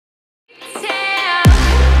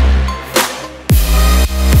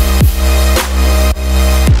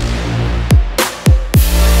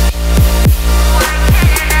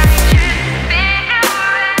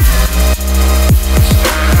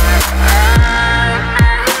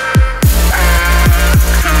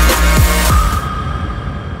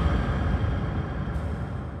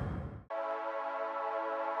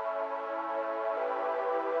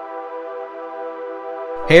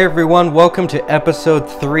Hey everyone, welcome to episode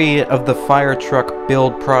 3 of the fire truck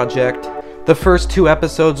build project. The first 2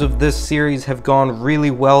 episodes of this series have gone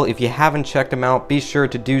really well. If you haven't checked them out, be sure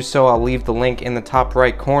to do so. I'll leave the link in the top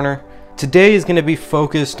right corner. Today is going to be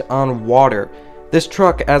focused on water. This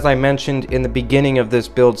truck, as I mentioned in the beginning of this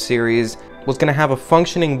build series, was going to have a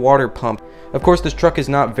functioning water pump. Of course, this truck is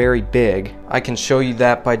not very big. I can show you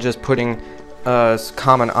that by just putting a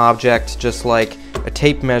common object, just like a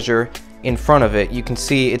tape measure, in front of it. You can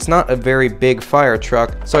see it's not a very big fire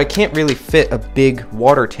truck, so I can't really fit a big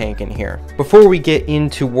water tank in here. Before we get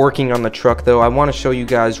into working on the truck though, I want to show you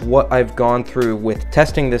guys what I've gone through with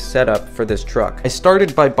testing this setup for this truck. I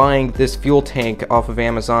started by buying this fuel tank off of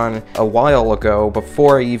Amazon a while ago,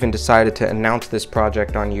 before I even decided to announce this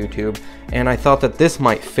project on YouTube, and I thought that this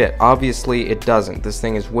might fit. Obviously it doesn't. This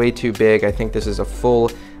thing is way too big. I think this is a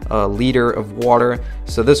full liter of water,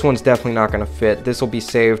 so this one's definitely not going to fit. This will be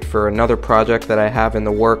saved for another project that I have in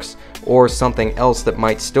the works, or something else that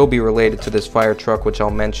might still be related to this fire truck, which I'll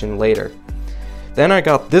mention later. Then I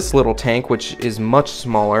got this little tank, which is much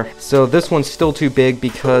smaller. So this one's still too big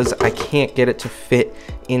because I can't get it to fit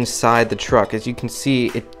inside the truck. As you can see,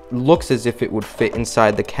 it looks as if it would fit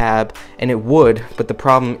inside the cab, and it would, but the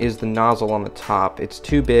problem is the nozzle on the top. It's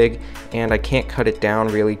too big, and I can't cut it down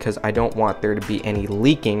really because I don't want there to be any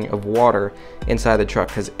leaking of water inside the truck,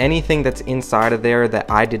 because anything that's inside of there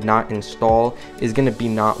that I did not install is going to be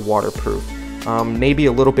not waterproof. Maybe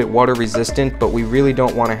a little bit water resistant, but we really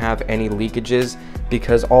don't want to have any leakages,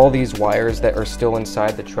 because all these wires that are still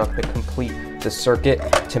inside the truck that complete the circuit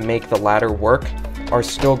to make the ladder work are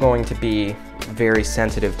still going to be very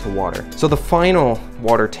sensitive to water. So the final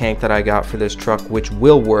water tank that I got for this truck, which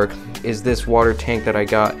will work, is this water tank that I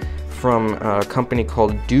got from a company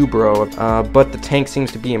called Dubro, but the tank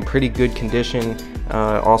seems to be in pretty good condition.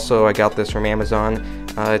 Also, I got this from Amazon.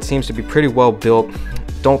 It seems to be pretty well built.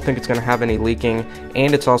 Don't think it's going to have any leaking,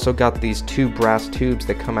 and it's also got these 2 brass tubes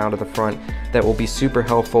that come out of the front that will be super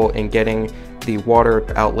helpful in getting the water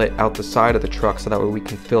outlet out the side of the truck, so that way we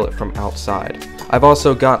can fill it from outside. I've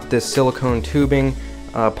also got this silicone tubing.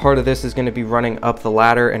 Part of this is going to be running up the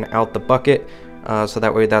ladder and out the bucket, so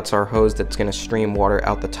that way that's our hose that's going to stream water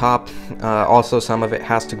out the top. Also, some of it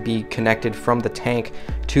has to be connected from the tank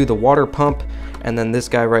to the water pump, and then this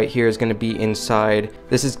guy right here is going to be inside.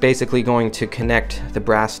 This is basically going to connect the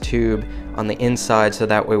brass tube on the inside, so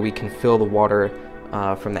that way we can fill the water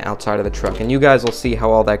from the outside of the truck, and you guys will see how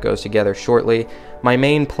all that goes together shortly. My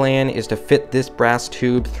main plan is to fit this brass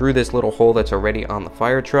tube through this little hole that's already on the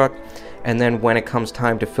fire truck, and then when it comes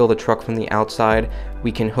time to fill the truck from the outside,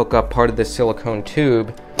 we can hook up part of this silicone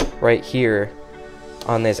tube right here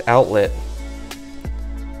on this outlet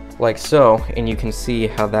like so, and you can see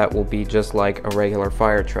how that will be just like a regular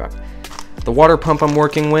fire truck. The water pump I'm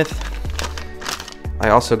working with, I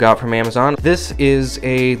also got from Amazon. This is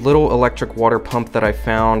a little electric water pump that I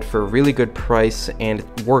found for a really good price, and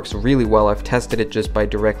it works really well. I've tested it just by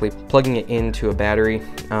directly plugging it into a battery,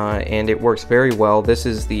 and it works very well. This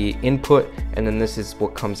is the input, and then this is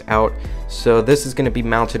what comes out. So this is going to be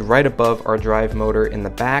mounted right above our drive motor in the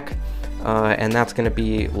back, and that's going to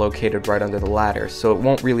be located right under the ladder. So it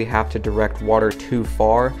won't really have to direct water too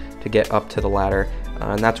far to get up to the ladder.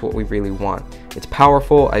 And that's what we really want. It's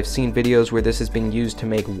powerful. I've seen videos where this has been used to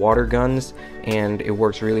make water guns, and it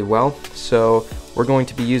works really well. So we're going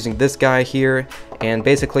to be using this guy here, and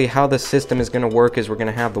basically how the system is going to work is we're going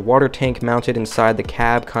to have the water tank mounted inside the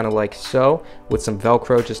cab, kind of like so, with some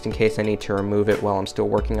Velcro just in case I need to remove it while I'm still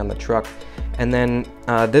working on the truck. And then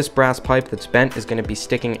this brass pipe that's bent is going to be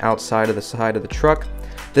sticking outside of the side of the truck.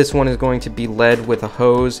 This one is going to be led with a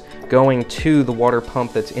hose going to the water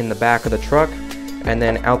pump that's in the back of the truck, and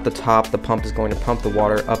then out the top the pump is going to pump the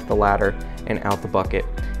water up the ladder and out the bucket.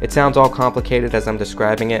 It sounds all complicated as I'm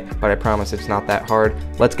describing it, but I promise it's not that hard.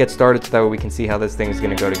 Let's get started so that way we can see how this thing is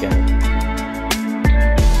going to go together.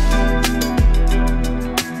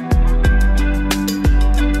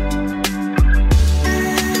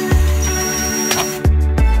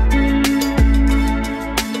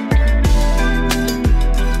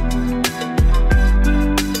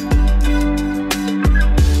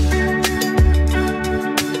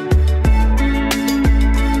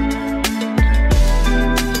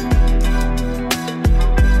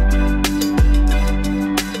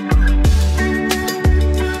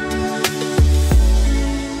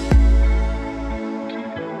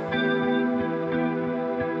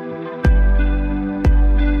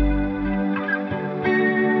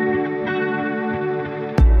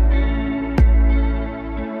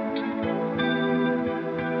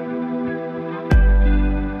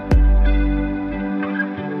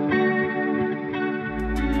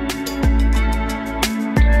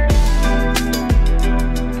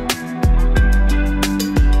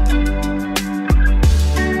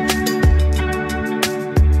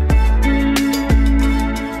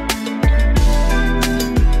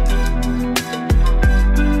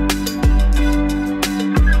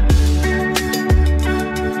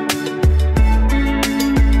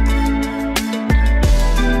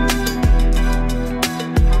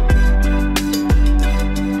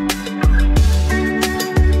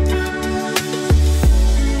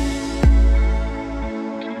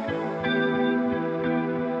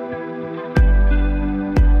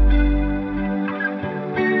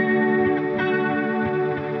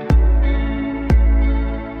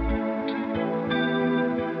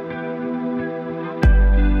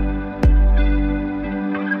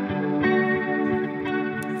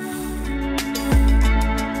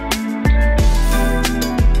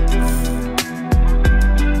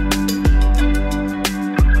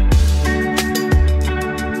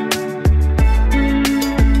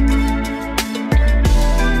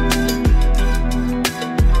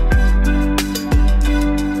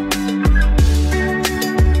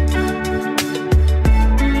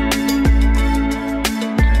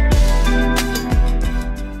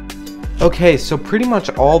 Okay, so pretty much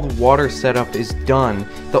all the water setup is done.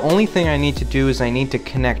 The only thing I need to do is I need to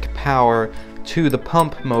connect power to the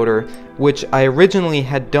pump motor, which I originally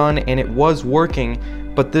had done and it was working,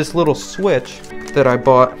 but this little switch that I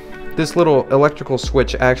bought, this little electrical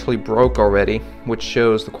switch actually broke already, which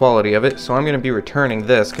shows the quality of it. So I'm going to be returning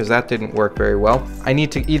this because that didn't work very well. I need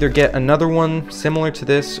to either get another one similar to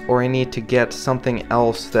this, or I need to get something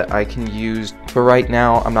else that I can use. For right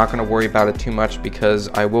now, I'm not going to worry about it too much because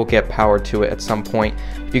I will get power to it at some point.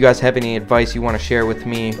 If you guys have any advice you want to share with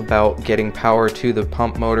me about getting power to the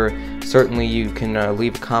pump motor, certainly you can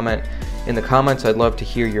leave a comment in the comments. I'd love to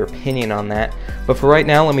hear your opinion on that. But for right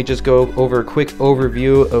now, let me just go over a quick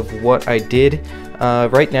overview of what I did.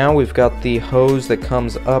 Right now we've got the hose that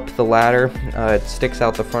comes up the ladder. It sticks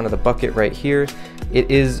out the front of the bucket right here. It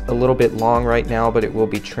is a little bit long right now, but it will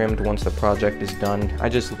be trimmed once the project is done. I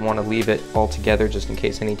just want to leave it all together just in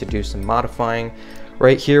case I need to do some modifying.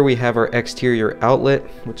 Right here we have our exterior outlet,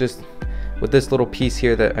 which is with this little piece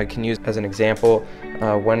here that I can use as an example.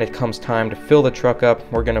 When it comes time to fill the truck up,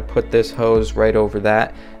 we're going to put this hose right over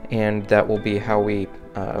that, and that will be how we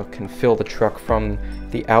can fill the truck from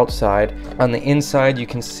the outside. On the inside, you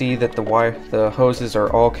can see that the hoses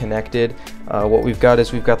are all connected. What we've got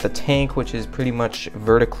is we've got the tank, which is pretty much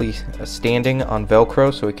vertically standing on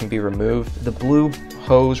Velcro, so it can be removed. The blue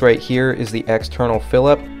hose right here is the external fill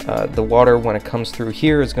up. The water, when it comes through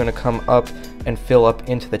here, is going to come up and fill up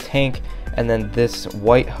into the tank, and then this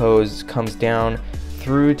white hose comes down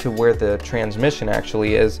through to where the transmission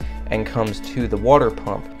actually is and comes to the water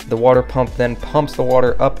pump. The water pump then pumps the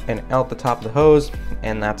water up and out the top of the hose,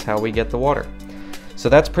 and that's how we get the water. So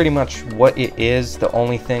that's pretty much what it is. The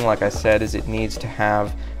only thing, like I said, is it needs to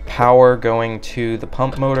have power going to the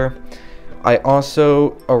pump motor. I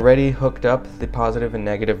also already hooked up the positive and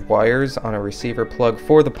negative wires on a receiver plug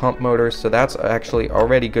for the pump motor, so that's actually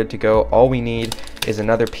already good to go. All we need is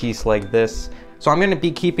another piece like this. So I'm going to be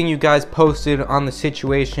keeping you guys posted on the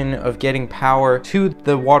situation of getting power to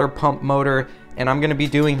the water pump motor, and I'm going to be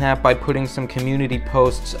doing that by putting some community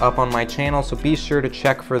posts up on my channel, so be sure to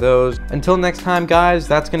check for those. Until next time guys,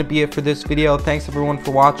 that's going to be it for this video. Thanks everyone for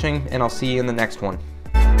watching, and I'll see you in the next one.